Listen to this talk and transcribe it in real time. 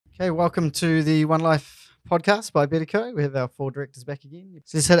Okay, welcome to the OneLife podcast by BetterCo. We have our 4 directors back again.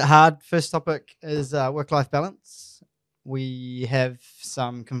 So let's hit it hard. First topic is work-life balance. We have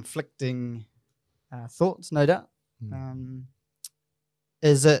some conflicting thoughts, no doubt.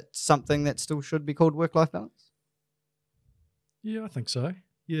 Is it something that still should be called work-life balance? Yeah, I think so.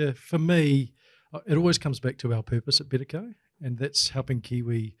 Yeah, for me, it always comes back to our purpose at BetterCo, and that's helping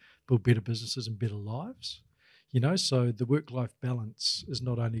Kiwi build better businesses and better lives. So the work-life balance is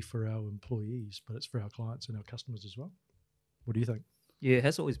not only for our employees, but it's for our clients and our customers as well. What do you think? Yeah, it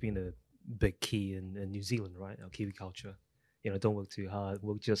has always been a big key in New Zealand, right? Our Kiwi culture. Don't work too hard,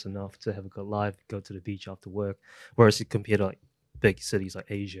 work just enough to have a good life, go to the beach after work. Whereas compared to big cities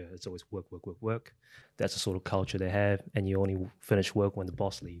like Asia, it's always work, work, work, work. That's the sort of culture they have, and you only finish work when the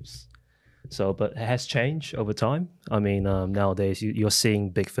boss leaves. So, but it has changed over time. I mean, nowadays you're seeing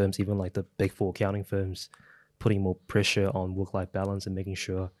big firms, even like the big 4 accounting firms, putting more pressure on work-life balance and making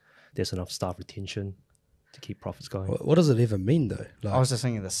sure there's enough staff retention to keep profits going. What does it even mean though? I was just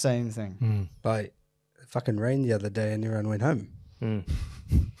thinking the same thing. Like, it fucking rained the other day and everyone went home.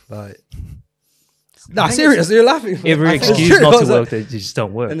 Like, no, seriously, you're laughing. Every excuse not to work, they just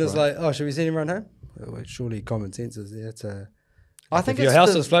don't work. And it's right? like, oh, should we send everyone home? Well, surely common sense is there to. I think if your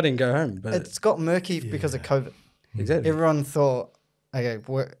house is flooding, go home. But it's got murky because of COVID. Exactly. Everyone thought, okay,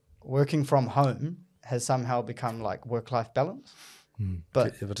 working from home has somehow become like work-life balance,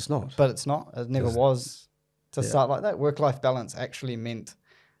 but it's not. But it's not. It never was to start like that. Work-life balance actually meant,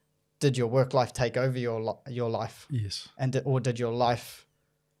 did your work life take over your life? Yes. Or did your life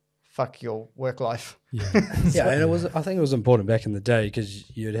fuck your work life? Yeah. Yeah, and I think it was important back in the day because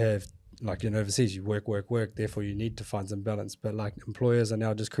you'd have, like overseas, you work, therefore you need to find some balance. But like employers are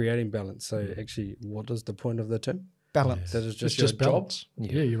now just creating balance. So actually, what is the point of the term? Balance. That is just It's your just job. balance.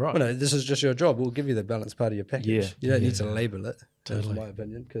 Yeah, you're right. Well, no, this is just your job. We'll give you the balance part of your package. Yeah. You don't need to label it, Totally. in my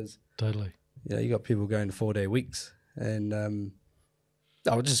opinion, because Totally. you got people going to 4-day weeks, and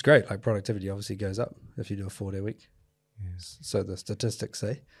which is great. Like productivity obviously goes up if you do a 4-day week. Yes. So the statistics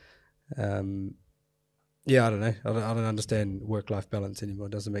say. I don't know. I don't understand work-life balance anymore.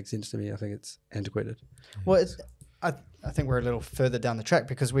 It doesn't make sense to me. I think it's antiquated. Well, I think we're a little further down the track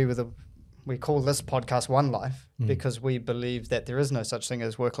because we call this podcast OneLife because we believe that there is no such thing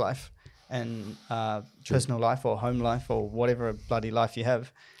as work life and personal life or home life or whatever bloody life you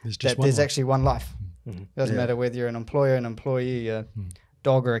have. There's actually one life. It doesn't matter whether you're an employer, an employee, a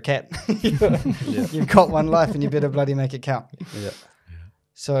dog or a cat. You've got one life and you better bloody make it count. Yeah.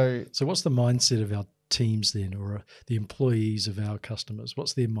 So what's the mindset of our teams then, or the employees of our customers?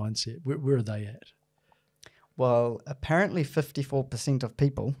 What's their mindset? Where are they at? Well, apparently 54% of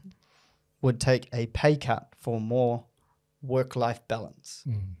people would take a pay cut for more work-life balance.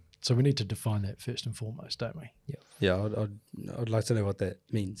 So we need to define that first and foremost, don't we? Yeah, I'd like to know what that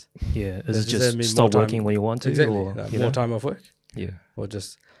means. Yeah, Does is it that mean just more stop time- working when you want to? Exactly. Or, More time off work? Yeah. Or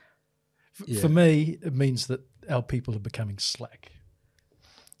just... For me, it means that our people are becoming slack.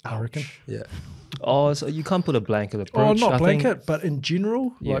 I reckon. Yeah. Oh, so you can't put a blanket Oh, approach. not I think. blanket, but in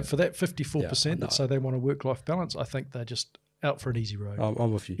general, Yeah. like for that 54% no. that say they want a work-life balance, I think they're just out for an easy road.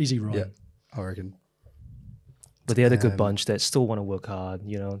 I'm with you. Easy ride. Yeah, I reckon. But the other good bunch that still want to work hard,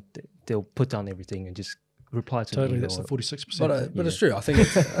 they'll put down everything and just reply to Totally, an that's the email. 46%. But it's true. I think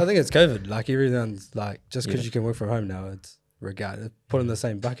it's COVID. Like everyone's like, just because you can work from home now, it's put in the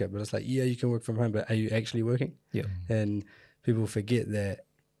same bucket. But it's like, yeah, you can work from home, but are you actually working? Yeah. And people forget that,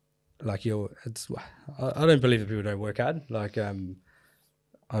 like I don't believe that people don't work hard. Like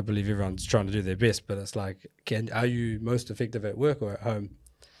I believe everyone's trying to do their best, but it's like, are you most effective at work or at home?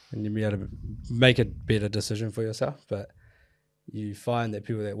 And you'll be able to make a better decision for yourself. But you find that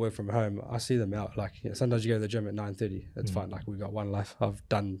people that work from home, I see them out. Like sometimes you go to the gym at 9:30. It's fine. Like we got OneLife. I've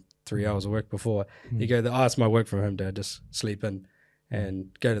done 3 hours of work before. You go, it's my work from home day. I just sleep in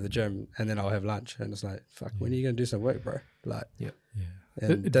and go to the gym, and then I'll have lunch. And it's like, fuck, when are you gonna do some work, bro? Like,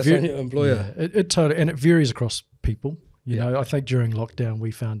 and that's on your employer. Yeah, it totally, and it varies across people. You know, I think during lockdown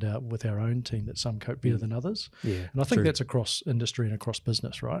we found out with our own team that some cope better than others. Yeah, and I think true. that's across industry and across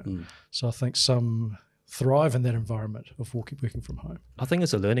business, right? So I think some thrive in that environment of working from home. I think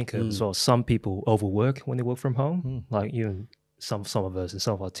it's a learning curve as well. Some people overwork when they work from home, like some of us and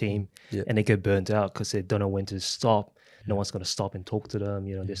some of our team, and they get burnt out because they don't know when to stop. No one's going to stop and talk to them.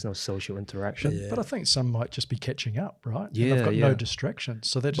 There's no social interaction. But I think some might just be catching up, right? And Yeah, they've got yeah. no distractions,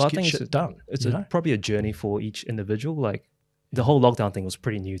 so they But just I get think shit done. It's you know? probably a journey for each individual. Like the whole lockdown thing was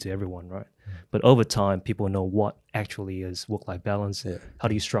pretty new to everyone, right? But over time, people know what actually is work-life balance. Yeah. How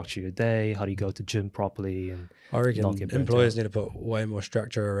do you structure your day? How do you go to gym properly? And I reckon not get burnt employers out. need to put way more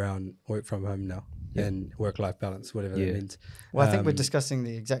structure around work from home now. and work-life balance, whatever that means. Well, I think we're discussing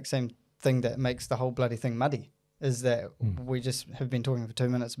the exact same thing that makes the whole bloody thing muddy. Is that we just have been talking for 2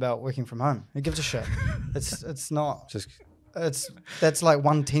 minutes about working from home? Who gives a shit? It's not. Just That's like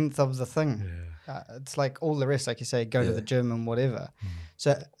 1/10 of the thing. Yeah. It's like all the rest, like you say, go to the gym and whatever.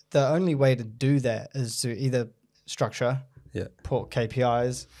 So the only way to do that is to either structure, put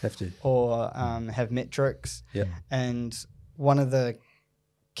KPIs, have to. or have metrics. Yeah. And one of the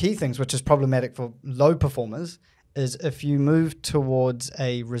key things, which is problematic for low performers, is if you move towards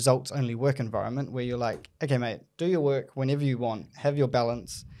a results-only work environment where you're like, okay, mate, do your work whenever you want, have your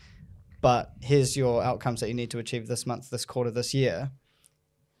balance, but here's your outcomes that you need to achieve this month, this quarter, this year.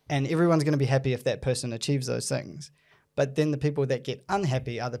 And everyone's going to be happy if that person achieves those things. But then the people that get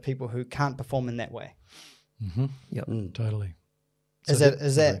unhappy are the people who can't perform in that way. Mm-hmm. Yep. Totally. Is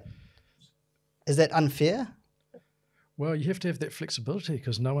that unfair? Well, you have to have that flexibility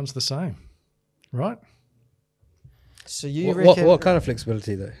because no one's the same, right? So you What reckon kind of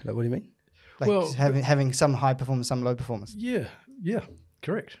flexibility though? Like, what do you mean? like well, having some high performance, some low performance? Yeah,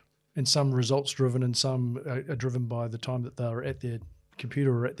 correct. And some results driven and some are driven by the time that they're at their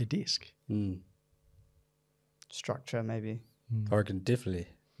computer or at their desk. Structure, maybe. I reckon definitely.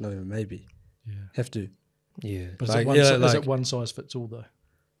 Not even maybe. Yeah. Have to. Yeah. But Like, is it one size fits all though?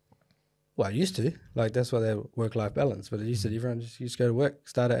 Well, I used to. Like, that's why they have work-life balance. But it used to, everyone just used to go to work,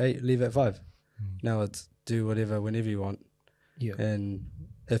 start at 8, leave at 5. Now it's do whatever, whenever you want. Yeah. And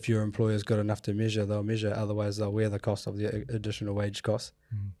if your employer's got enough to measure, they'll measure. Otherwise, they'll wear the cost of the additional wage costs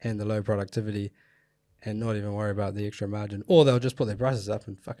and the low productivity and not even worry about the extra margin. Or they'll just put their prices up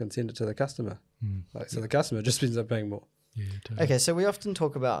and fucking send it to the customer. Like, so the customer just ends up paying more. Yeah, totally. Okay, so we often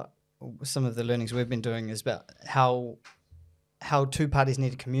talk about some of the learnings we've been doing is about how two parties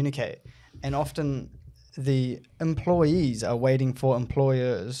need to communicate. And often the employees are waiting for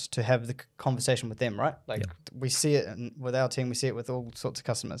employers to have the conversation with them, right? Like we see it with our team, we see it with all sorts of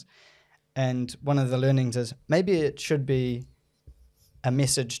customers. And one of the learnings is maybe it should be a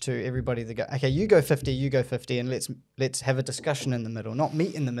message to everybody that go, okay, you go 50, and let's have a discussion in the middle, not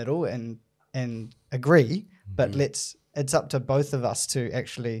meet in the middle and agree, but it's up to both of us to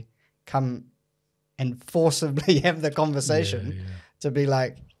actually come and forcibly have the conversation to be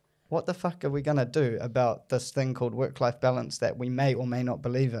like, what the fuck are we going to do about this thing called work-life balance that we may or may not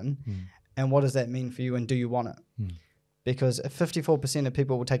believe in? And what does that mean for you and do you want it? Because if 54% of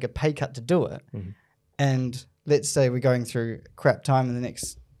people will take a pay cut to do it, and let's say we're going through crap time in the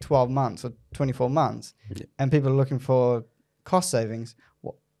next 12 months or 24 months, and people are looking for cost savings,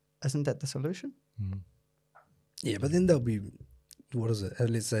 isn't that the solution? Yeah, but then they'll be, what is it?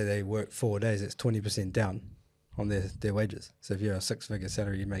 Let's say they work 4 days, it's 20% down on their wages. So if you're a 6-figure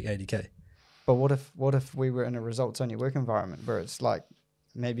salary, you make 80K. But what if we were in a results-only work environment where it's like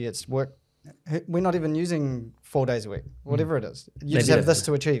maybe it's work, we're not even using 4 days a week, whatever it is. You just have this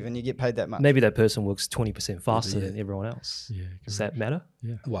to achieve and you get paid that much. Maybe that person works 20% faster than everyone else. Yeah, Does that matter?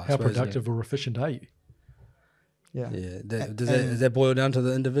 Yeah. Well, I How suppose, productive or efficient are you? Yeah. Does that boil down to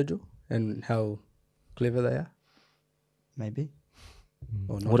the individual and how clever they are? Maybe.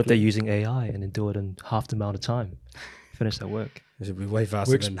 Or not What if they're clever? using AI and then do it in half the amount of time? Finish that work. It should be way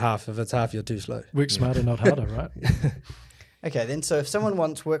faster than half. If it's half, you're too slow. Work smarter, not harder, right? Okay, then so if someone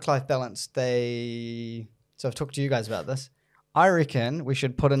wants work-life balance, so I've talked to you guys about this. I reckon we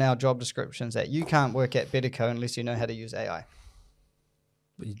should put in our job descriptions that you can't work at BetterCo unless you know how to use AI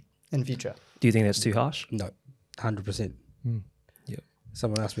in future. Do you think that's too harsh? No, 100%. Yeah.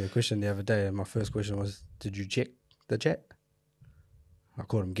 Someone asked me a question the other day, and my first question was, "Did you check the chat?" I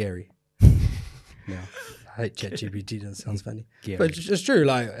called him Gary. No, I hate ChatGPT. That sounds funny, Gary. but it's true.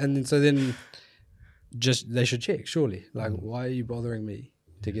 Like, and then just they should check. Surely, like, why are you bothering me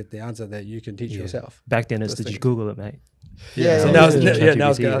to get the answer that you can teach yourself? Back then, it's Those did you things. Google it, mate? Yeah, So yeah, now, yeah. now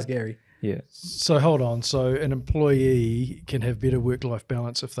it's going to ask Gary. Yeah. So hold on. So an employee can have better work-life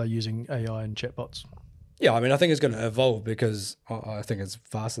balance if they're using AI and chatbots. Yeah, I mean, I think it's going to evolve because I think it's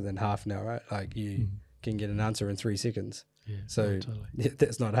faster than half now, right? Like, you can get an answer in 3 seconds. Yeah. So totally.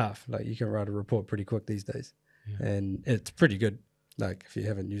 that's not half. Like, you can write a report pretty quick these days, and it's pretty good. Like, if you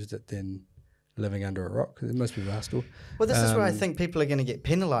haven't used it, then living under a rock. Most people are still. Well, this is where I think people are going to get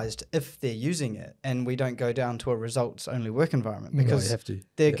penalized if they're using it and we don't go down to a results-only work environment because you have to.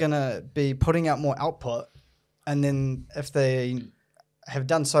 they're going to be putting out more output, and then if they have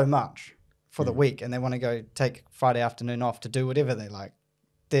done so much for the week and they want to go take Friday afternoon off to do whatever they like,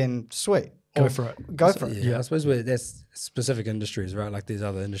 then sweet. Go for it. Go for it. Yeah, I suppose that's specific industries, right? Like, there's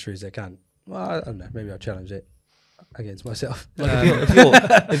other industries that can't. Well, I don't know. Maybe I'll challenge that. against myself. If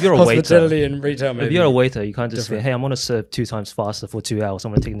you're a waiter, Hospitality and retail, maybe. if you're a waiter, you can't just different. say, "Hey, I'm gonna serve 2 times faster for 2 hours.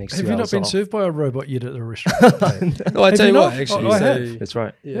 I'm gonna take the next 2 Have hours you not been off." served by a robot yet at a restaurant? No, I Have tell you you what, not? actually. I so, have. That's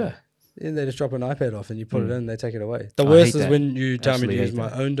right. yeah. And they just drop an iPad off and you put it in, they take it away. The I worst hate is that. when you tell me to Absolutely use hate my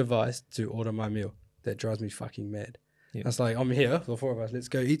that. own device to order my meal. That drives me fucking mad. Yeah. That's like, I'm here, the 4 of us, let's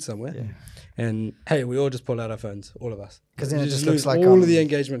go eat somewhere. Yeah. And hey, we all just pull out our phones, all of us. 'Cause then You it just looks lose like, all of the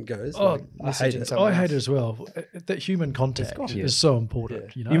engagement goes. Oh, like, I hate messaging it. someone I hate it else. as well. That human contact Yeah. is so important.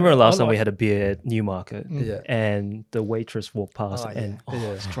 Yeah. You know, You remember last I time we like- had a beer at Newmarket, Yeah. and the waitress walked past, Oh, and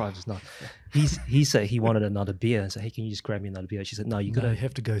yeah. this drives us nuts. He said he wanted another beer, and said, "Hey, can you just grab me another beer?" She said, "No, you No, gotta you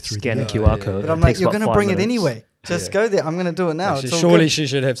have to go through scan the the Yeah, QR yeah, code." yeah. But It I'm like, takes you're about going to 5 bring it minutes. anyway. Just Yeah. go there. I'm going to do it now. Actually, It's all surely good. she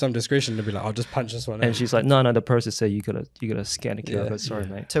should have some discretion to be like, I'll just punch this one in. And she's like, "No, the person said you gotta scan the QR Yeah. code." Sorry,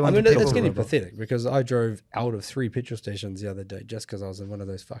 mate. 200 I mean, people it's getting robot. pathetic because I drove out of 3 petrol stations the other day just because I was in one of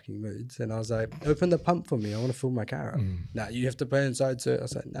those fucking moods. And I was like, open the pump for me. I want to fill my car up. Nah, you have to pay inside, sir. I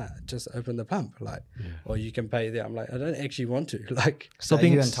was like, nah, just open the pump. Like, or you can pay there. I'm like, I don't actually want to. Like, Stop Are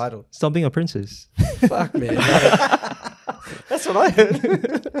being you entitled? Stop being a princess. fuck, man. Like, That's what I heard.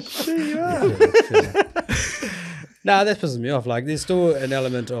 nah, that pisses me off. Like, there's still an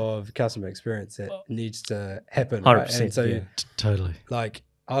element of customer experience that needs to happen. Right? 100%, And so, yeah. Totally. like,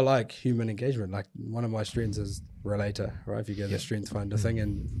 I like human engagement. Like, one of my strengths is relator, right? If you go to the strength finder thing,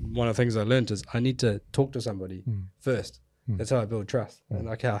 and one of the things I learned is I need to talk to somebody first. That's how I build trust. And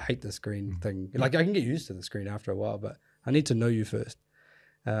like, how I hate the screen thing. Like, I can get used to the screen after a while, but I need to know you first.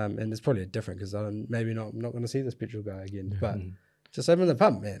 And it's probably different because I'm not going to see this petrol guy again. But just open the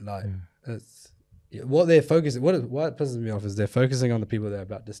pump, man. Like, it's what they're focusing. What pisses me off is they're focusing on the people that are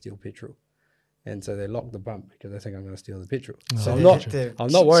about to steal petrol. And so they lock the pump because they think I'm going to steal the petrol. So I'm not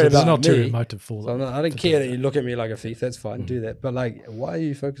worried It's about not too me. emotive for So them. I don't care that you look at me like a thief. That's fine. Do that. But like, why are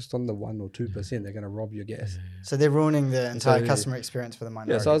you focused on the 1 or 2%? They're going to rob your gas. So they're ruining the entire So- customer experience for the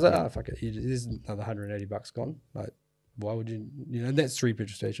minority. Yeah. So I was like, fuck it. There's another $180 gone. Like, why would you? You know, that's 3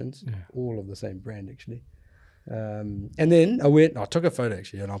 petrol stations, all of the same brand actually. And then I took a photo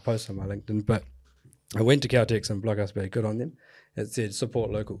actually, and I'll post on my LinkedIn. But I went to Caltex and Blockhouse Bay. Good on them. It said support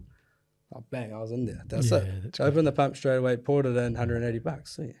local. Oh, bang, I was in there. That's it. That's So I opened the pump straight away, poured it in, $180.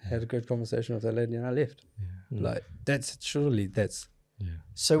 See, had a good conversation with that lady, and I left. Like, that's.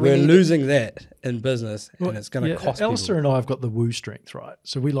 So We're need- losing that in business, and it's going to cost Alistair people. and I have got the woo strength, right?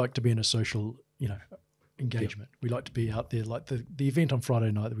 So we like to be in a social, engagement. We like to be out there, like the event on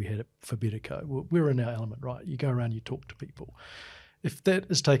Friday night that we had for BetterCo. We're in our element, right? You go around, you talk to people. If that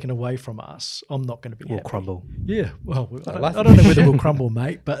is taken away from us, I'm not going to be We'll happy. crumble. Yeah, well, I love don't know whether we'll crumble,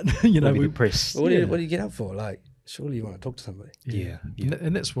 mate, but We'll be we depressed. What do you get up for? Like, surely you want to talk to somebody. Yeah.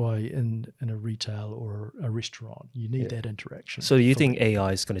 And that's why in a retail or a restaurant, you need that interaction. So do you think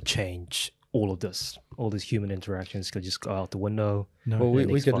AI is going to change all of this? All these human interactions could just go out the window? No. Well, we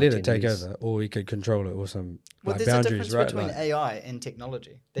next could 5, let 10 it take years. over, or we could control it, or some Well, like there's a boundaries, difference right? between Like, AI and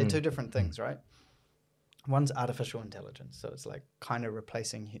technology. They're 2 different things, right? One's artificial intelligence, so it's like kind of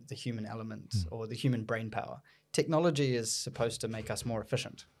replacing the human elements or the human brain power. Technology is supposed to make us more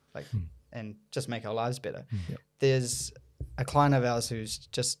efficient, like, and just make our lives better. There's a client of ours who's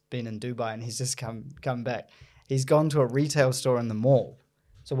just been in Dubai, and he's just come back. He's gone to a retail store in the mall.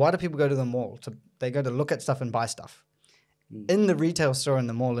 So why do people go to the mall? They go to look at stuff and buy stuff. In the retail store in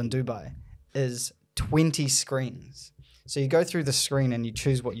the mall in Dubai is 20 screens. So you go through the screen and you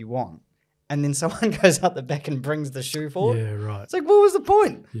choose what you want. And then someone goes out the back and brings the shoe forward. Yeah, right. It's like, what was the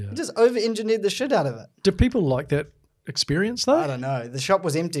point? Yeah. You just over-engineered the shit out of it. Do people like that experience though? I don't know. The shop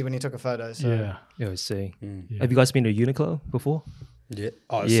was empty when he took a photo. So Yeah. Yeah, I see. Yeah. Have you guys been to Uniqlo before? yeah,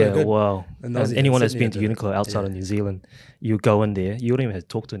 oh, it's Yeah, so good. wow. And those- Anyone that's Sydney been to did it. Uniqlo outside of New Zealand, you go in there, you don't even have to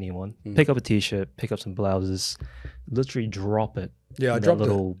talk to anyone. Pick up a t-shirt, pick up some blouses, literally drop it. Yeah, I in that dropped it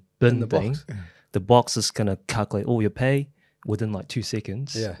little bin in the thing. box. The box is gonna calculate all your pay within like 2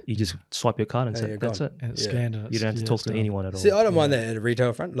 seconds. Yeah. You just swipe your card and And say you're that's gone. it. And it's Yeah. scanned and You don't have to talk it's to done. anyone at all. See, I don't mind that at a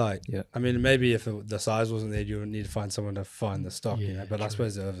retail front. Like, Yeah. I mean, maybe if the size wasn't there, you would need to find someone to find the stock. You Yeah, know, but I true.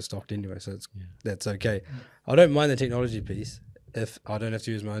 suppose they're overstocked anyway, so that's okay. I don't mind the technology piece if I don't have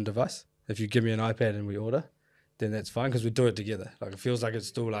to use my own device. If you give me an iPad and we order, then that's fine because we do it together. Like, it feels like it's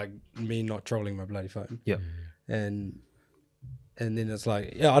still like me not trolling my bloody phone. Yeah. And then it's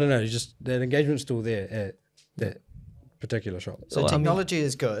like, I don't know, just that engagement's still there at that particular shop. So Well, I mean- technology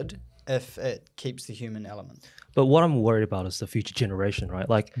is good if it keeps the human element. But what I'm worried about is the future generation, right?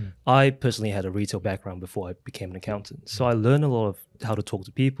 Like, I personally had a retail background before I became an accountant. So I learned a lot of how to talk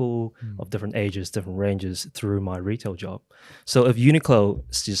to people of different ages, different ranges through my retail job. So if Uniqlo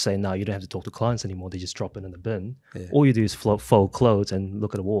is just saying, no, you don't have to talk to clients anymore, they just drop it in the bin. Yeah. All you do is fold clothes and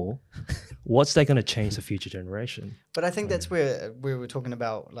look at a wall. what's that going to change the future generation? But I think that's where we were talking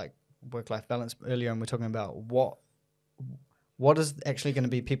about like work-life balance earlier, and we're talking about what is actually going to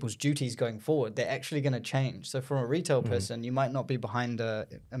be people's duties going forward. They're actually going to change. So for a retail person, you might not be behind a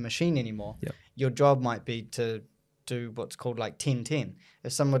machine anymore. Yep. Your job might be to do what's called like 10-10.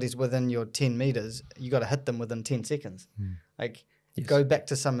 If somebody's within your 10 meters, you got to hit them within 10 seconds. Like go back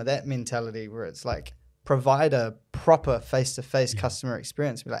to some of that mentality where it's like provide a proper face-to-face customer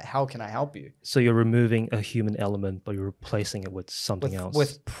experience. Be like, how can I help you? So you're removing a human element, but you're replacing it with something else.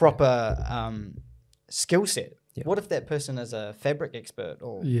 With proper skill set. Yeah. What if that person is a fabric expert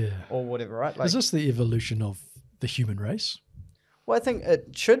or whatever, right? Like, is this the evolution of the human race? well, I think it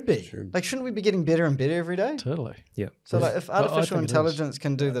should be. Like, shouldn't we be getting better and better every day? Totally. Yeah. So, like, if Well, I artificial think it is. intelligence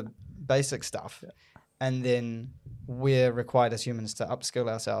can do the basic stuff, and then we're required as humans to upskill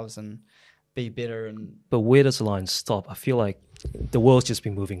ourselves and be better and But where does the line stop? I feel like the world's just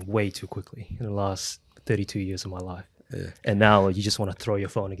been moving way too quickly in the last 32 years of my life. Yeah. And now you just want to throw your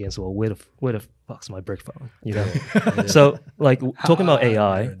phone against the wall. Where the fuck's my brick phone? You know. So like talking about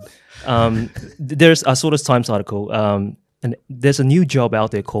AI, I saw this Times article, and there's a new job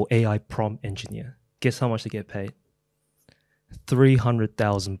out there called AI prompt engineer. Guess how much they get paid?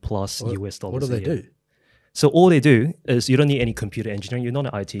 $300,000 plus US dollars. What do they do? So all they do is you don't need any computer engineering. You're not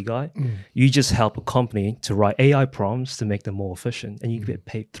an IT guy. You just help a company to write AI prompts to make them more efficient, and you get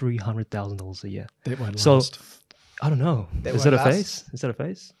paid $300,000 a year. That won't So- last. I don't know. That Is that a won't last. phase? Is that a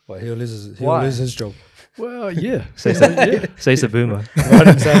phase? Well, he'll lose Why? his job. Well, yeah. Says the boomer. Write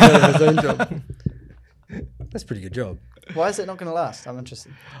himself out of his own job. That's a pretty good job. why is it not going to last? I'm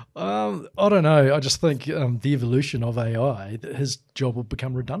interested. I don't know. I just think the evolution of AI, his job will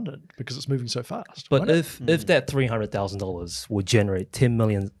become redundant because it's moving so fast. But won't it? if that $300,000 would generate $10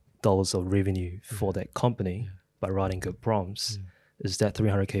 million of revenue for that company by writing good prompts, is that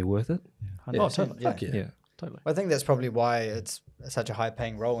 $300K worth it? Oh, totally. Yeah. Fuck yeah. Yeah. Totally. I think that's probably why it's such a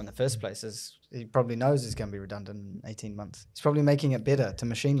high-paying role in the first place. Is he probably knows it's going to be redundant in 18 months. He's probably making it better to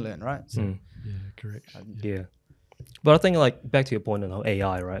machine learn, right? So, Yeah, correct. Yeah. But I think like back to your point on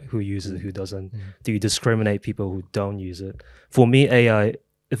AI, right? Who uses it, who doesn't? Do you discriminate people who don't use it? For me, AI,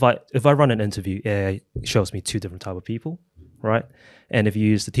 if I run an interview, AI shows me two different type of people, right? And if you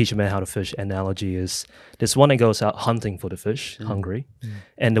use the teach a man how to fish analogy, is there's one that goes out hunting for the fish, hungry,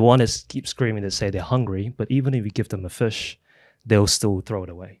 and the one that keeps screaming that say they're hungry, but even if you give them a fish, they'll still throw it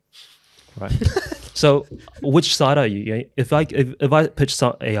away, right? So which side are you? If I pitch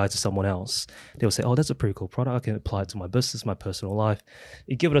some AI to someone else, they'll say, oh, that's a pretty cool product. I can apply it to my business, my personal life.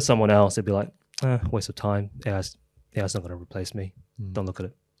 You give it to someone else, they'll be like, waste of time. AI's not going to replace me. Don't look at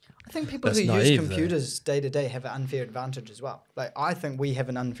it. I think people That's who use naive, though. computers day to day have an unfair advantage as well. Like, I think we have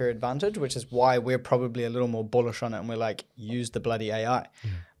an unfair advantage, which is why we're probably a little more bullish on it, and we're like, use the bloody AI.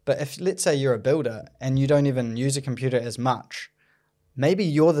 But if, let's say you're a builder and you don't even use a computer as much, maybe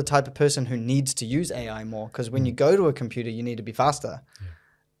you're the type of person who needs to use AI more, because when you go to a computer, you need to be faster.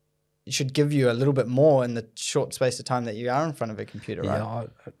 It should give you a little bit more in the short space of time that you are in front of a computer, right?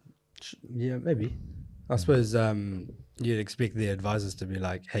 Yeah, maybe. I suppose you'd expect the advisors to be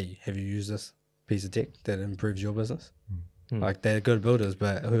like, hey, have you used this piece of tech that improves your business? Like, they're good builders,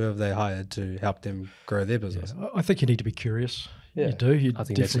 but who have they hired to help them grow their business? I think you need to be curious. Yeah. You do. You I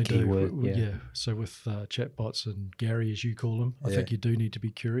think that's a definitely key do. word, yeah. So with chatbots and Gary, as you call them, I think you do need to be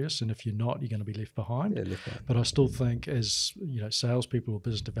curious. And if you're not, you're going to be left behind. Yeah, left behind. But I still think, as salespeople or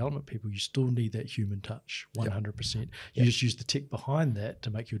business development people, you still need that human touch, 100%. You just use the tech behind that to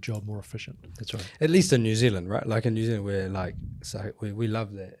make your job more efficient. That's right. At least in New Zealand, right? Like in New Zealand, we're like, so we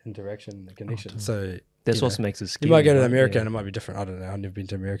love that interaction, the connection. So That's you what know, makes it you scary. might go to right? America Yeah. and it might be different. I don't know. I've never been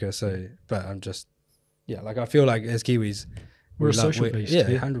to America, so but I'm just like I feel like as Kiwis, We're a social beast. Yeah,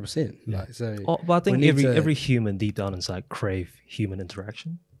 Yeah. 100%. Like so. Oh, but I think we need to- every human deep down inside crave human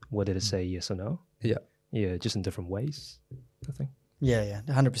interaction, whether they say yes or no. Yeah. Yeah, just in different ways, I think. Yeah,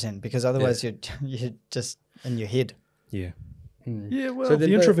 100%. Because otherwise you're just in your head. Yeah. Yeah, well, So the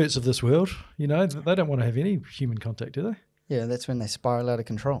then introverts of this world, they don't want to have any human contact, do they? Yeah, that's when they spiral out of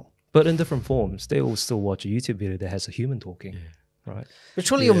control. But in different forms, they will still watch a YouTube video that has a human talking, right? But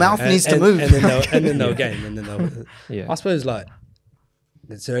surely your mouth And- needs to and- move. and then they'll game, and then they'll. Yeah. I suppose like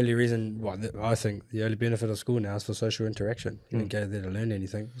that's the only reason. Well, I think the only benefit of school now is for social interaction. You don't go there to learn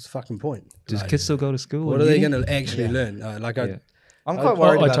anything. What's the fucking point? Does Like, kids still go to school? what and are they uni? going to actually learn? Yeah. I'm quite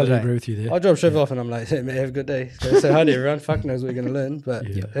worried I about totally it. agree with you there. I drop Shiv off and I'm like, hey, man, have a good day. Go say hi to everyone. Fuck knows what you're going to learn, but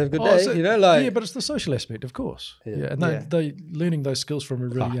have a good day. So- Like yeah, but it's the social aspect, of course. Yeah. Yeah, and they learning those skills from a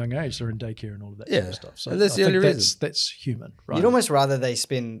really young age. They're in daycare and all of that sort Yeah. of stuff. So And that's I the think only that's human, right? You'd almost rather they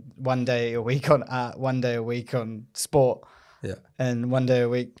spend one day a week on art, one day a week on sport, yeah. and one day a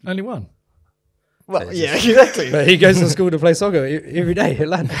week. Only one. Well, It's yeah, just- exactly. But he goes to school to play soccer every day at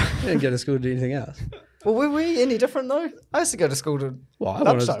London. He didn't go to school to do anything else. Well, were we any different though? I used to go to school to, Well,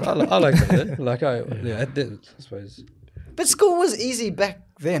 I like that. Like I suppose. but school was easy back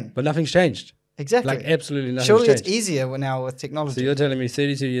then. But nothing's changed. Exactly. Like absolutely nothing's Surely changed. it's easier now with technology. So you're telling me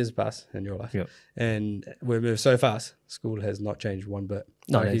 32 years pass in your life, Yep. and we've moved so fast. School has not changed one bit.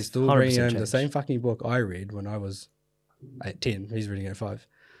 No, Like, it's he's still 100% bringing home the changed. same fucking book I read when I was at 10. He's reading at 5.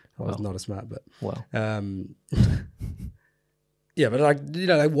 I was Wow. not as smart, but Well, yeah, but like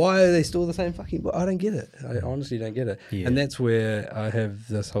like why are they still the same fucking book? I don't get it. I honestly don't get it. Yeah. And that's where I have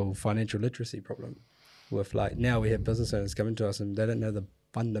this whole financial literacy problem. With like now we have business owners coming to us and they don't know the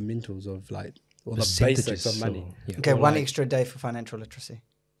fundamentals of like or the basics of money. Yeah. Okay, Or one like- extra day for financial literacy.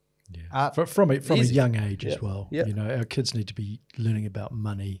 Yeah. From a easy. young age Yeah. as well. Yeah. You know, our kids need to be learning about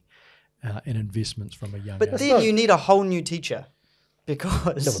money and investments from a young But age. then you need a whole new teacher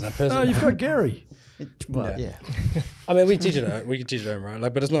because. Yeah, well, that person. Oh, you've got Gary. well, Yeah. yeah. I mean, we teach it. We can teach it home, right?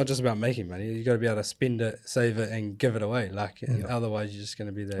 Like, but it's not just about making money. You got to be able to spend it, save it, and give it away. Like, and otherwise, you're just going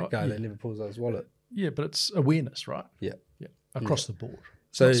to be that Oh, guy yeah. that never pulls out his wallet. Yeah, but it's awareness, right? Yeah. Yeah, across the board.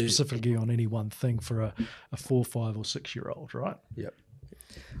 So- Not specifically on any one thing for a 4, 5, or 6-year-old, right? Yep.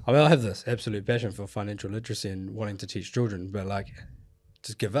 I mean, I have this absolute passion for financial literacy and wanting to teach children, but like,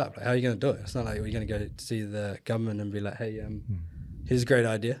 just give up. Like, how are you going to do it? It's not like we're going to go see the government and be like, hey, here's a great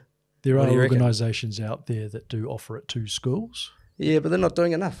idea. There What are do you reckon? organisations out there that do offer it to schools. Yeah, but they're not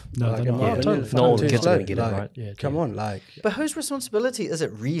doing enough. No, like, they're in not. my Yeah, opinion, totally. it's Not all too the kids are slow. gonna get it Like, right. Yeah, Come on, like, But whose responsibility is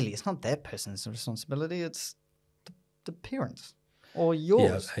it really? It's not that person's responsibility. It's the parents or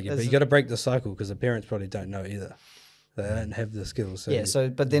yours. yeah, as but you a- got to break the cycle because the parents probably don't know either. They don't have the skills. So yeah. So,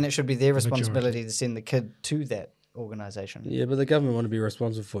 but then it should be their majority. responsibility to send the kid to that organisation. yeah, but the government want to be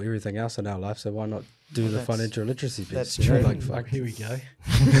responsible for everything else in our life, so why not do the that's- financial literacy piece? that's you know? true. Like, Oh, fuck. here we go.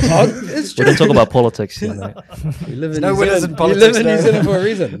 It's we true. don't talk about politics here, mate. You live in no New winners Zealand. in You live politics, in New though. Zealand for a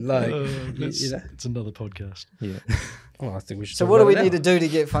reason. Like, It's, you know. it's another podcast. Yeah. Well, I think we should. So, talk what do about we it need now. to do to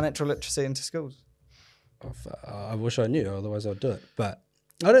get financial literacy into schools? I wish I knew, otherwise I'd do it. But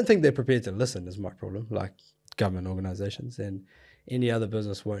I don't think they're prepared to listen. Is my problem. Like government organisations and any other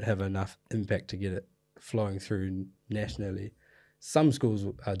business won't have enough impact to get it flowing through nationally. Some schools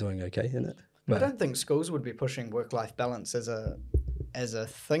are doing okay in it, I but don't think schools would be pushing work-life balance as a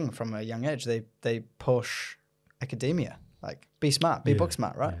thing from a young age. They push academia, like be smart, be Yeah, book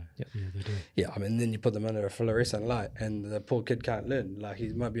smart, right? Yeah, they do. yeah, I mean, then you put them under a fluorescent light, and the poor kid can't learn. Like he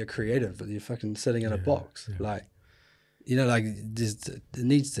might be a creative, but you're fucking sitting in a box. yeah. Like, you know, like it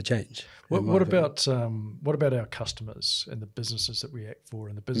needs to change. in my What opinion. about our customers and the businesses that we act for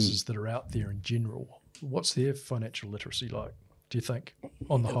and the businesses that are out there in general? What's their financial literacy like? Do you think,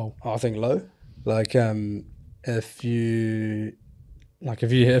 on the whole? I think low. Like if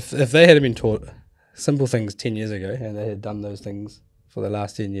they had been taught simple things 10 years ago and they had done those things for the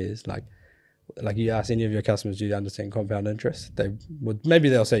last 10 years, like you ask any of your customers, do you understand compound interest? They would, maybe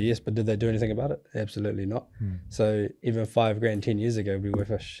they'll say yes, but did they do anything about it? Absolutely not. So even $5,000 10 years ago would be worth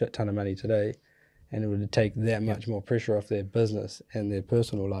a shit ton of money today, and it would take that much more pressure off their business and their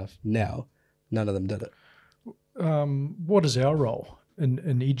personal life. Now none of them did it. What is our role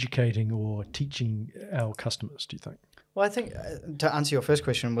in educating or teaching our customers, do you think? Well, I think to answer your first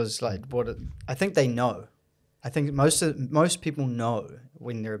question was like I think they know. I think most people know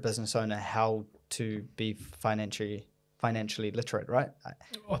when they're a business owner how to be financially literate, right?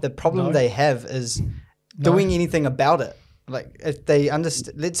 The problem no. they have is doing anything about it. Like if they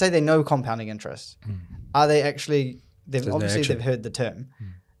understand, let's say they know compounding interest, are they actually? There's no Obviously action. they've heard the term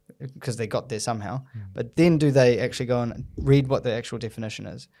because they got there somehow. But then do they actually go and read what the actual definition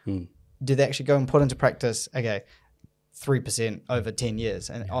is? Do they actually go and put into practice? Okay. 3% over 10 years,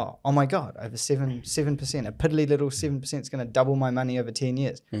 and oh my god, over 7%, a piddly little 7% is going to double my money over 10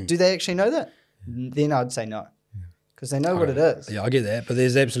 years. Do they actually know that? Then I'd say no, because they know what it is. Yeah, I get that, but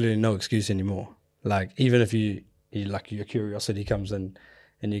there's absolutely no excuse anymore. Like even if you like your curiosity comes in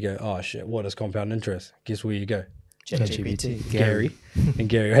and you go, oh shit, what is compound interest? Guess where you go? ChatGPT. Gary. And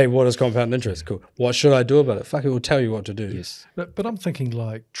Gary, hey, what is compound interest? Cool. What should I do about it? Fuck, it will tell you what to do. Yes. But I'm thinking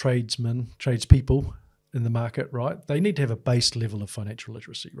like tradespeople in the market, right? They need to have a base level of financial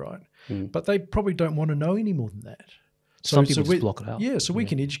literacy, right? But they probably don't want to know any more than that. Some people we- just block it out. Yeah, so we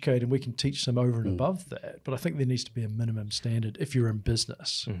can educate and we can teach them over and above that. But I think there needs to be a minimum standard if you're in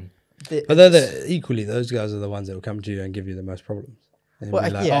business. But they're equally, those guys are the ones that will come to you and give you the most problems. And Well,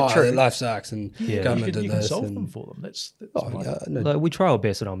 be like, yeah, oh, true. life sucks and Yeah. government You did can this. solve and, them for them. That's oh, my- yeah, no, Like we try our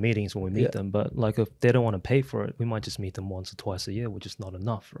best at our meetings when we meet Yeah. them, but like if they don't want to pay for it, we might just meet them once or twice a year, which is not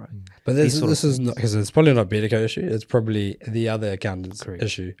enough, right? But These sort of this is not, because it's probably not BetterCo issue. It's probably the other accountant's Correct.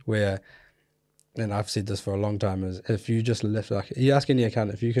 issue where and I've said this for a long time, is if you just lift, like you ask any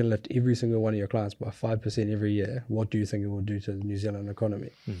accountant, if you can lift every single one of your clients by 5% every year, what do you think it will do to the New Zealand economy?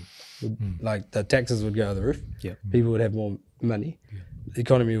 Like the taxes would go to the roof. Yeah. People would have more money. The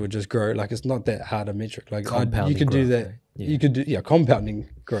economy would just grow. Like it's not that hard a metric. Like you Compounding could do growth, that. eh? Yeah. You could do compounding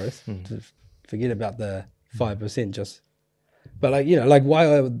growth. Forget about the 5%. Just, but like like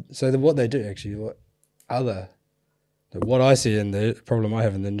what they do actually, what I see and the problem I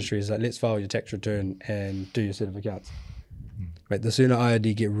have in the industry is that let's file your tax return and do your set of accounts. Right, the sooner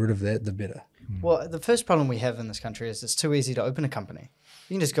IRD get rid of that, the better. Well, the first problem we have in this country is it's too easy to open a company.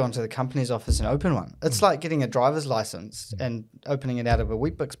 You can just go into the company's office and open one. It's like getting a driver's license and opening it out of a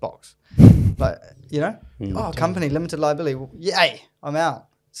Weet-Bix box. Like, company, limited liability. Well, yay, I'm out.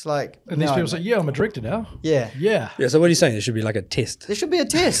 It's like... And these people say, yeah, I'm a director now. Yeah. Yeah. Yeah, so what are you saying? There should be like a test. There should be a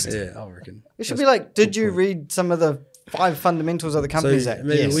test. Yeah, I reckon. It should be like, did you read some of the 5 fundamentals of the Companies Act?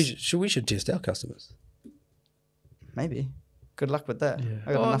 Maybe Yes. we should test our customers. Maybe. Good luck with that. Yeah.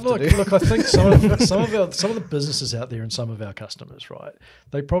 I got enough to do. Look, I think some of the businesses out there and some of our customers, right,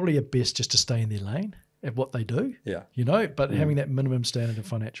 they probably are best just to stay in their lane at what they do. Yeah. But having that minimum standard of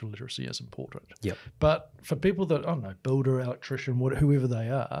financial literacy is important. Yep. But for people that, I don't know, builder, electrician, whoever they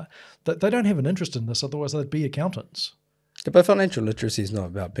are, that they don't have an interest in this, otherwise they'd be accountants. But financial literacy is not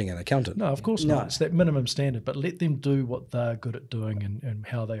about being an accountant. No, of course No. not. It's that minimum standard, but let them do what they're good at doing and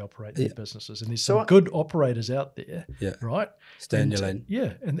how they operate their businesses. And there's some good operators out there, right? Stay in your lane.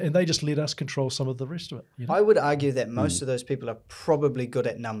 Yeah, and they just let us control some of the rest of it. I would argue that most of those people are probably good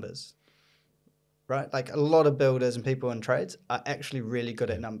at numbers, right? Like a lot of builders and people in trades are actually really good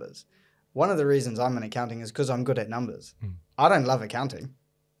at numbers. One of the reasons I'm in accounting is because I'm good at numbers. I don't love accounting.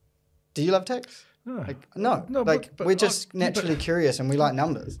 Do you love tax? No. No, but we're just naturally curious and we like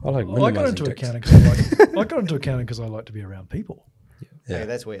numbers. I like I got minimizing into tax. accounting because I got into accounting because I like to be around people. Yeah. Okay,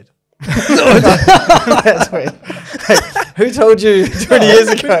 that's weird. That's weird. Like, who told you 20 years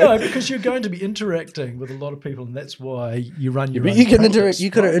ago? No, because you're going to be interacting with a lot of people, and that's why you run your But own you can practice, interact.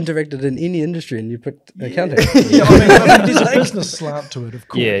 You could have right? interacted in any industry, and you picked accounting. Yeah, I mean, there's a business slant to it, of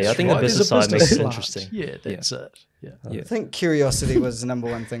course. Yeah, I think the right? There's a business side makes it slant. interesting. Yeah, that's it. Yeah. I think curiosity was the number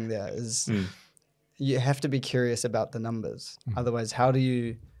one thing there is you have to be curious about the numbers. Otherwise, how do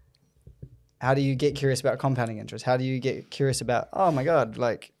you get curious about compounding interest? How do you get curious about, oh my God,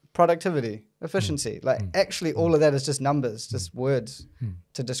 like productivity, efficiency? Like actually all of that is just numbers, just words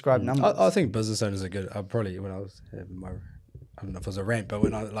to describe numbers. I think business owners are good. I probably, when I was having my, I don't know if it was a rant, but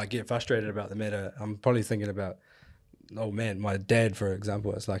when I like get frustrated about the matter, I'm probably thinking about, oh man, my dad, for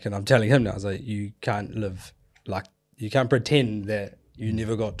example. It's like, and I'm telling him now, it's like, you can't live, like, you can't pretend that you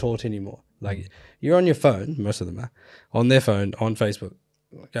never got taught anymore. Like, you're on your phone, most of them are, on their phone, on Facebook,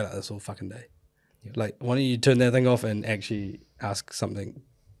 go like this all fucking day. Like, why don't you turn that thing off and actually ask something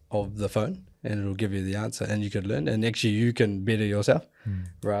of the phone, and it'll give you the answer, and you could learn, and actually you can better yourself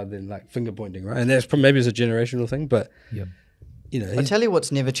rather than like finger pointing, right? And that's maybe it's a generational thing, but you know, I tell you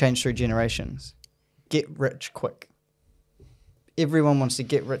what's never changed through generations. Get rich quick. Everyone wants to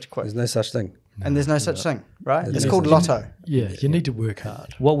get rich quick. there's no such thing. And there's no such thing, right? It's no called such lotto. Yeah, you need to work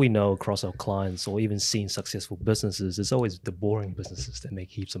hard. What we know across our clients or even seeing successful businesses is always the boring businesses that make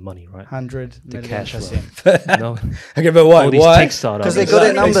heaps of money, right? 100 The million cash flow. %. No, Okay, but why? all these Why? tech startups. Because they're good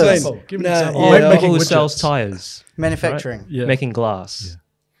at numbers. Give me an Nah, example. yeah, Make- People making who widgets. sells tires, Manufacturing. Yeah. making glass.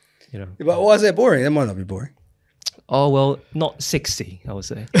 You know. But why is that boring? That might not be boring. Oh well, not sexy, I would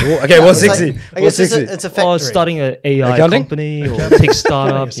say. Okay, what's It's like- 60? I What's guess it's 60? a factory. Or starting an AI Accounting? company or tech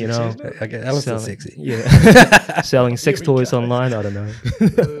startup, you know. Okay, that looks Selling- sexy. Yeah. Selling sex toys online, I don't know.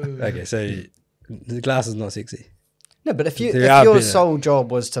 Okay, so the glass is not sexy. No, but if There your are better. sole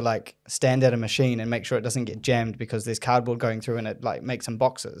job was to like stand at a machine and make sure it doesn't get jammed because there's cardboard going through and it like makes some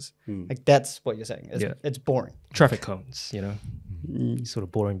boxes, like that's what you're saying. It's boring. Traffic cones, you know. Sort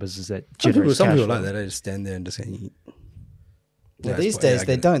of boring business that Some generates people cash like flow. that. They just stand there and just say, Well, Yeah, these it's- yeah, days I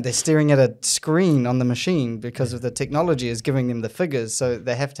they get it. don't. They're staring at a screen on the machine because of the technology is giving them the figures. So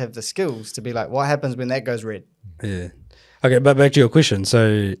they have to have the skills to be like, what happens when that goes red? Yeah. Okay, but back to your question.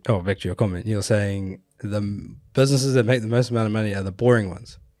 So, back to your comment. You're saying the businesses that make the most amount of money are the boring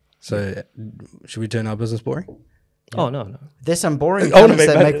ones. So, should we turn our business boring? Oh no. There's some boring I wanna accountants make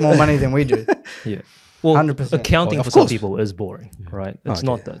that money. make more money than we do. Yeah. Well, 100%. accounting Of for some course. people is boring, right? It's Okay,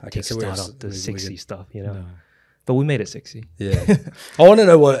 not the okay, tech so we're- startup, the we sexy get- stuff, you know. But we made it sexy. Yeah. I want to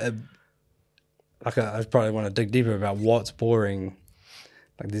know what, I probably want to dig deeper about what's boring.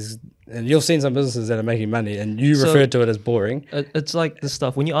 Like this, and you've seen some businesses that are making money and you So- refer to it as boring. It's like the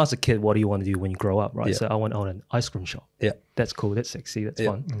stuff when you ask a kid, "What do you want to do when you grow up?" Right? Yeah. So I want to own an ice cream shop. Yeah. That's cool. That's sexy. That's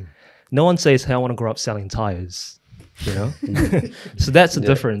Yeah. fun. No one says, "Hey, I want to grow up selling tires." You know, so that's the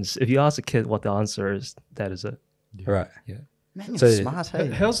difference. If you ask a kid what the answer is, that is it. Right. Yeah. Man, you're So- smart, hey?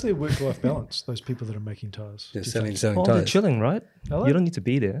 How's their work-life balance? Those people that are making tires. Yeah, Do you selling think? Oh, they're tires. chilling, right? Are they? You don't need to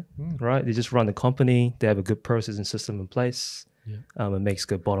be there, right? They just run the company. They have a good processing system in place. Yeah. It makes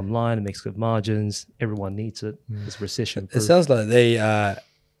good bottom line. It makes good margins. Everyone needs it. It's recession It proof. sounds like they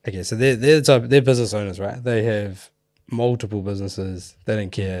okay. So they're business owners, right? They have multiple businesses. They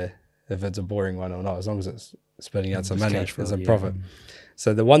don't care if it's a boring one or not, as long as it's spitting out some It's money, cash flow, it's a yeah. profit.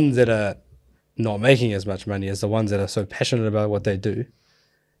 So the ones that are not making as much money is the ones that are so passionate about what they do,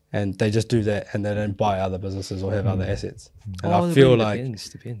 and they just do that, and they don't buy other businesses or have other assets. And I it feel really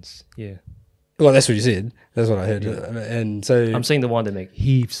like, depends. Yeah. well, that's what you said. That's what I heard. And so I'm saying the one that make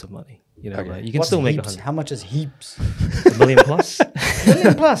heaps of money. You know, Okay. like you can What's still make heaps? How much is heaps? $100 million plus.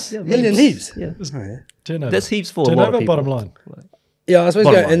 Million plus. million heaps. Yeah. Oh, yeah. Turnover. That's heaps for a lot of Turnover, people. bottom line. Yeah, I suppose.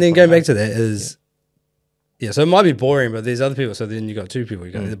 Bottom line, And then bottom going back to that is, yeah. So it might be boring, but there's other people. So then you got two people.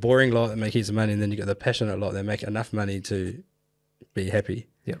 You got the boring lot that make heaps of money, and then you got the passionate lot that make enough money to be happy.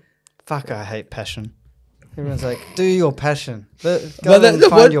 Fuck, I hate passion. Everyone's like, do your passion. Go But and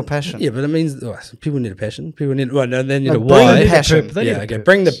find your passion. Yeah, but it means so people need a passion. People need. Well, no, then you No, know bring why. the passion. They need Yeah, a okay.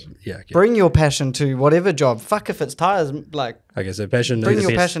 Bring the. purpose. Yeah, okay. Bring your passion to whatever job. Fuck if it's tires. Like, Okay, so passion. bring is-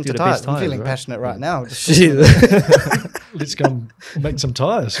 your best- passion do to the tires. best I'm tires, feeling right? passionate right now. Let's go and make some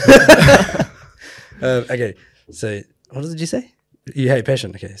tires. Okay, so what did you say? You hate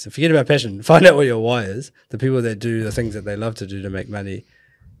passion. Okay, so forget about passion. Find out what your why is. The people that do the things that they love to do to make money,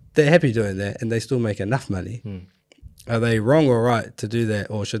 they're happy doing that, and they still make enough money. Are they wrong or right to do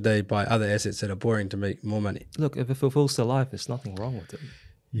that, or should they buy other assets that are boring to make more money? Look, if it fulfills their life, there's nothing wrong with it.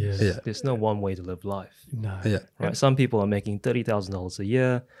 Yeah. Yeah. There's no one way to live life. No. Yeah, Right? Some people are making $30,000 a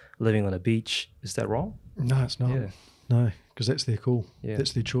year, living on a beach. Is that wrong? No, it's not. Yeah. No, because that's their call. Yeah.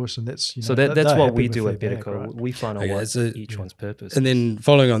 That's their choice, and that's So they're that's what happy we with do their at bag, BetterCo. right? We find out Okay, what so- each one's purpose. and then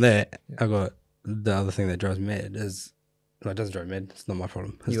following on that, I got the other thing that drives me mad is. Well, it doesn't drive me mad. It's not my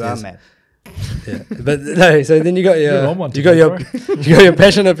problem. It's You are theirs. mad. Yeah, but no. So then you got You're your on one you got today, your you got your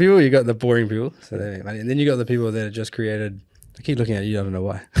passionate people. You got the boring people. So they make money, and then you got the people that are just created. I keep looking at you. I don't know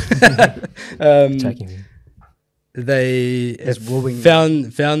why. attacking me. They It's have wooing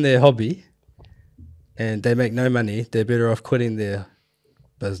you. found their hobby, and they make no money. They're better off quitting their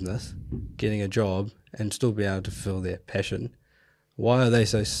business, getting a job, and still be able to fulfill their passion. Why are they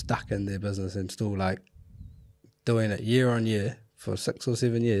so stuck in their business and still like doing it year on year for 6 or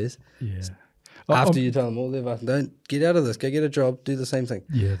 7 years? Yeah. After you tell them all their advice, don't get out of this, go get a job, do the same thing.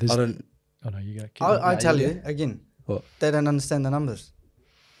 Yeah. There's, I don't. oh no, you go. keep I going. tell you again. What? They don't understand the numbers.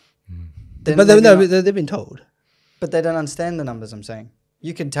 But they've been told. But they don't understand the numbers. I'm saying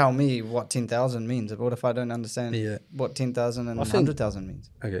you can tell me what 10,000 means. But what if I don't understand Yeah. what 10,000 and I think- 100,000 means?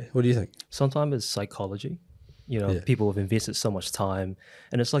 Okay, what do you think? Sometimes it's psychology. You know, Yeah. people have invested so much time,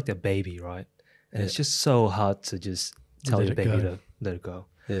 and it's like their baby, right? And it's just so hard to just tell Let your it baby go. to let it go.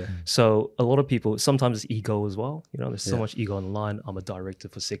 Yeah, So a lot of people, sometimes it's ego as well. You know, there's so Yeah. much ego online. I'm a director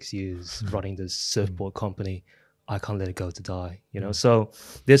for 6 years, running this surfboard company. I can't let it go to die. You know, so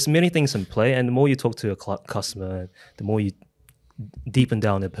there's many things in play. And the more you talk to a customer, the more you deepen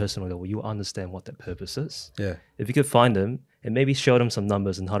down their personal level, you understand what their purpose is. yeah, If you could find them and maybe show them some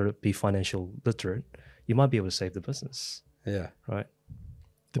numbers and how to be financial literate, you might be able to save the business, yeah. right?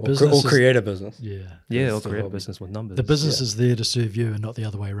 The Or, business or is- create a business. Yeah. Yeah, or the create a hobby. business with numbers. The business is there to serve you and not the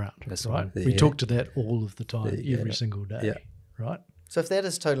other way around. That's right. right. We Yeah. talk to that all of the time, Yeah. every single day. Yeah. Right. So if that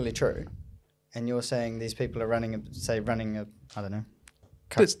is totally true, and you're saying these people are running a I don't know.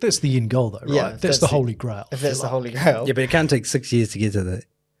 That's the end goal, though, right? Yeah, that's that's the the- holy grail. If if you that's the like. holy grail, Yeah, but it can't take 6 years to get to the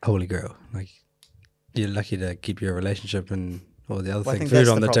holy grail. Like, you're lucky to keep your relationship and all the other Well, I things, think food that's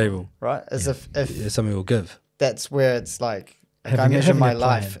on the problem, table. right? As if It's something will give. that's where it's like I Having a- measure having my a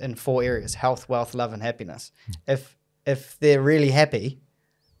life plan. in 4 areas: health, wealth, love, and happiness. If they're really happy,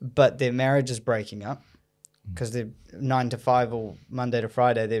 but their marriage is breaking up because they're 9 to 5 or Monday to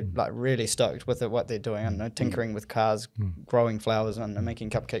Friday, they're like really stoked with what they're doing. I don't know, tinkering with cars, growing flowers, I don't know,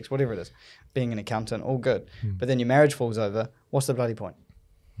 making cupcakes, whatever it is, being an accountant, all good. But then your marriage falls over. What's the bloody point?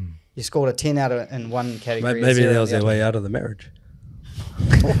 You scored a 10 out of in one category. a Maybe 0 that in was the their other. way out of the marriage.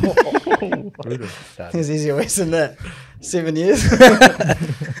 There's easier ways than that. 7 years.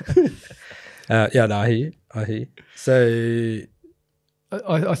 Yeah, no, I hear you. So,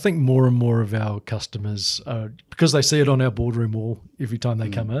 I think more and more of our customers, because they see it on our boardroom wall every time they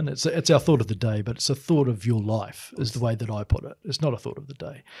come in, it's our thought of the day, but it's a thought of your life is the way that I put it. It's not a thought of the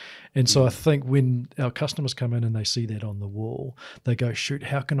day. And so I think when our customers come in and they see that on the wall, they go, shoot,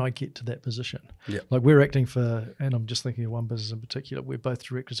 how can I get to that position? Yeah. Like we're acting for, and I'm just thinking of one business in particular, we're both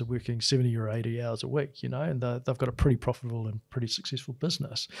directors are working 70 or 80 hours a week, and they've got a pretty profitable and pretty successful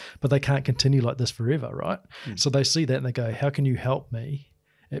business, but they can't continue like this forever, right? So they see that and they go, how can you help me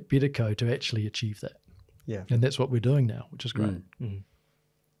at BetterCo to actually achieve that? Yeah. And that's what we're doing now, which is great.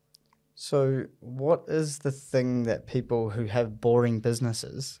 So what is the thing that people who have boring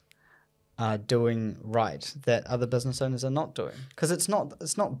businesses are doing right that other business owners are not doing? Because it's not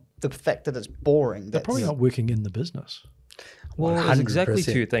the fact that it's boring. They're probably not working in the business. Well, there's exactly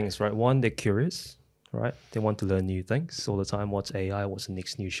 100%. two things, right? One, they're curious, right? They want to learn new things all the time. What's AI? What's the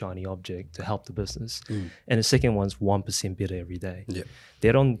next new shiny object to help the business? And the second one's 1% better every day. Yeah.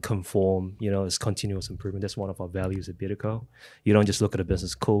 They don't conform, it's continuous improvement. That's one of our values at BetterCo. You don't just look at a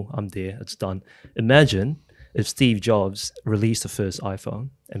business, cool, I'm there, it's done. Imagine if Steve Jobs released the first iPhone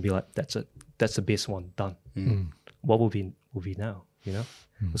and be like, that's it, that's the best one, done. What will be now,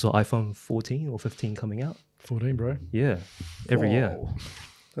 So iPhone 14 or 15 coming out? 14, bro. Yeah, every year.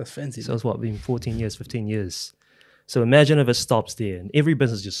 That's fancy. So it's what, been 14 years, 15 years. So imagine if it stops there and every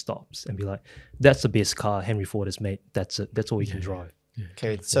business just stops and be like, that's the best car Henry Ford has made. That's it. That's all you can drive. Yeah.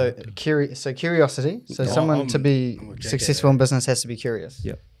 Okay, so curiosity. So someone to be successful in business has to be curious.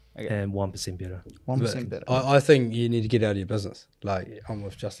 Yep. Okay. And 1% better. 1% better. I think you need to get out of your business. Like I'm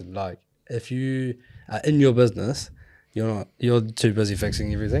with Justin. Like if you are in your business, you're too busy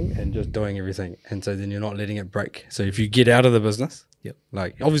fixing everything and just doing everything, and so then you're not letting it break. So if you get out of the business,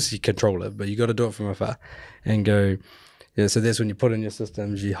 like obviously control it, but you got to do it from afar and go. Yeah, so that's when you put in your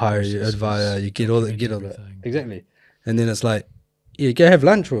systems, you hire your advisor, you get all that, exactly, and then it's like, yeah, go have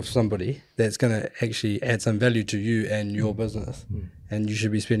lunch with somebody that's going to actually add some value to you and your business, and you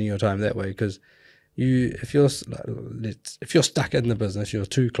should be spending your time that way. Because if you're stuck in the business, you're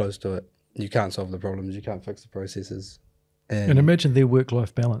too close to it. You can't solve the problems, you can't fix the processes. And imagine their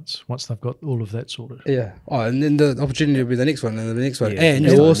work-life balance once they've got all of that sorted. Yeah. Oh, and then the opportunity will be the next one and the next one. Yeah, and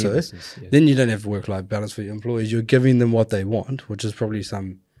next you one, also, new business, then you don't have work-life balance for your employees. You're giving them what they want, which is probably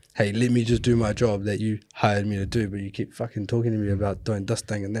some, hey, let me just do my job that you hired me to do, but you keep fucking talking to me about doing this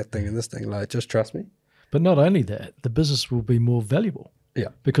thing and that thing and this thing. Like, just trust me. But not only that, the business will be more valuable. Yeah.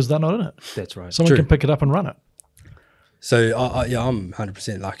 Because they're not in it. That's right. Someone can pick it up and run it. So I'm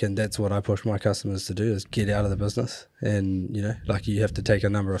 100% like, and that's what I push my customers to do is get out of the business. And like you have to take a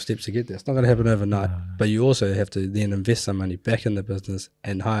number of steps to get there. It's not going to happen overnight, but you also have to then invest some money back in the business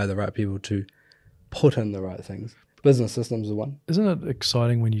and hire the right people to put in the right things. Business systems are one. Isn't it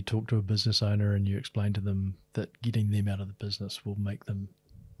exciting when you talk to a business owner and you explain to them that getting them out of the business will make them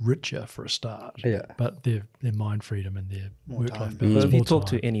richer for a start? Yeah. But their mind freedom and their work-life time. balance. But if you more talk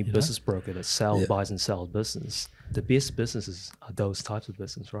to time, any business broker that buys and sells business, the best businesses are those types of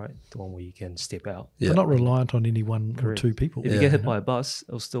business, right? The one where you can step out. They're not reliant on any one or two people. If you get hit by a bus,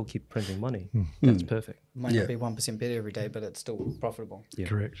 it'll still keep printing money. That's perfect. Might not be 1% better every day, but it's still profitable. Yeah.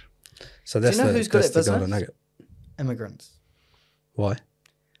 Correct. So that's you know who's good at the golden business? nugget. Immigrants. Why?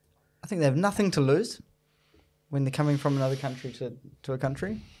 I think they have nothing to lose when they're coming from another country to a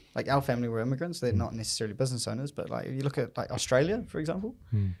country. Like our family were immigrants. They're not necessarily business owners, but like if you look at like Australia, for example,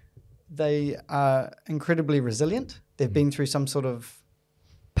 they are incredibly resilient. They've been through some sort of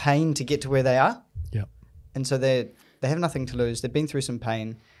pain to get to where they are. Yeah. And so they have nothing to lose. They've been through some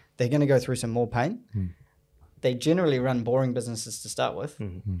pain. They're going to go through some more pain. They generally run boring businesses to start with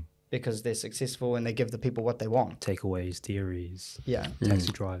because they're successful and they give the people what they want. Takeaways, dairies,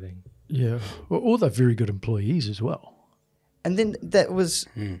 Taxi driving. Yeah. Or they're very good employees as well. And then that was,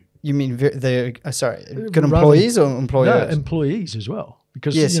 you mean good Rather- employees or employers? No, employees as well.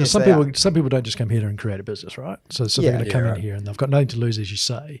 Because Yes, some they people don't just come here and create a business, right? So they're going to come in here and they've got nothing to lose, as you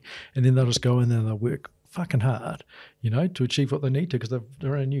say, and then they'll just go in there and they'll work fucking hard, to achieve what they need to because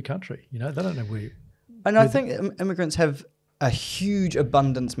they're in a new country. They don't know where. And I think immigrants have a huge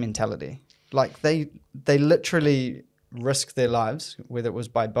abundance mentality. Like they literally risk their lives, whether it was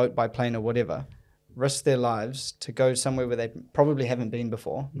by boat, by plane, or whatever. Risk their lives to go somewhere where they probably haven't been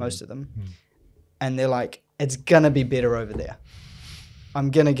before, most of them, and they're like, it's gonna be better over there. I'm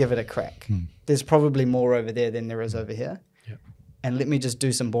gonna give it a crack. There's probably more over there than there is over here, and let me just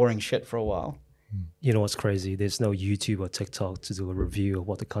do some boring shit for a while. You know what's crazy? There's no YouTube or TikTok to do a review of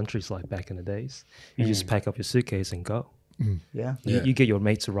what the country's like back in the days. You just pack up your suitcase and go. Yeah. You get your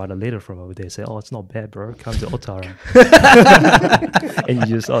mates to write a letter from over there. Say, oh, it's not bad, bro. Come to Otara. And you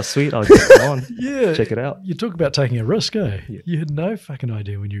just, oh, sweet. I'll just go on. Yeah. Check it out. You talk about taking a risk, eh? Yeah. You had no fucking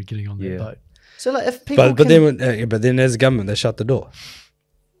idea when you were getting on that Yeah. boat. So like if people But then as a government, they shut the door.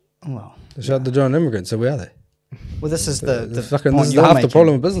 well, They shut the door on immigrants. So where are they? well, this is the fucking, point this is you're half the making.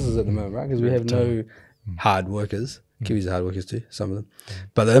 problem with businesses at the moment, right? Because we have no hard workers. Kiwis are hard workers too, some of them.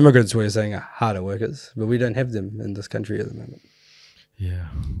 But the immigrants we're saying are harder workers, but we don't have them in this country at the moment. Yeah.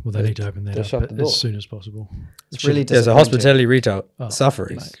 Well, they need to open that they shut up the door. as soon as possible. It's really Yeah, so disappointing. hospitality retail Oh,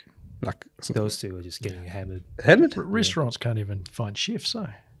 suffering. mate. Like, Those two are just getting hammered. haven't? Restaurants can't even find chefs, eh?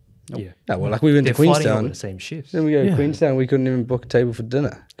 Yeah. No, well, like we went They're to fighting over Queenstown. the same shifts. Then we go to Yeah. Queenstown, we couldn't even book a table for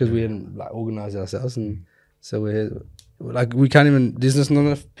dinner because we hadn't like organised ourselves, and so we're like we can't even. There's just not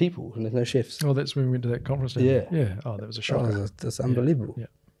enough people, and there's no chefs. Oh, that's when we went to that conference. didn't we? Yeah. Oh, that was a Oh, shocker. that's unbelievable.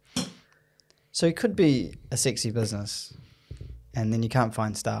 Yeah. So it could be a sexy business, and then you can't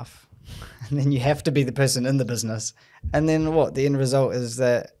find staff, and then you have to be the person in the business, and then what? The end result is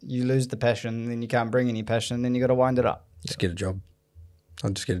that you lose the passion, and then you can't bring any passion, and then you got to wind it up. Just get a job. I'll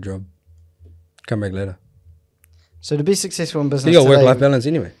just get a job. Come back later. So to be successful in So business, you got today, work-life balance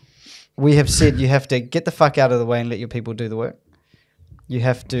anyway. we have said you have to get the fuck out of the way and let your people do the work. You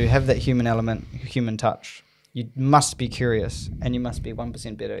have to have that human element, human touch. You must be curious, and you must be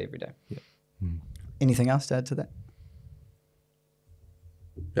 1% better every day. Anything else to add to that?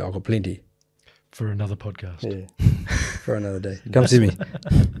 Yeah, I've got plenty. For another podcast. Yeah, for another day. Come see me.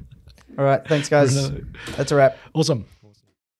 All right, thanks guys. That's a wrap. Awesome.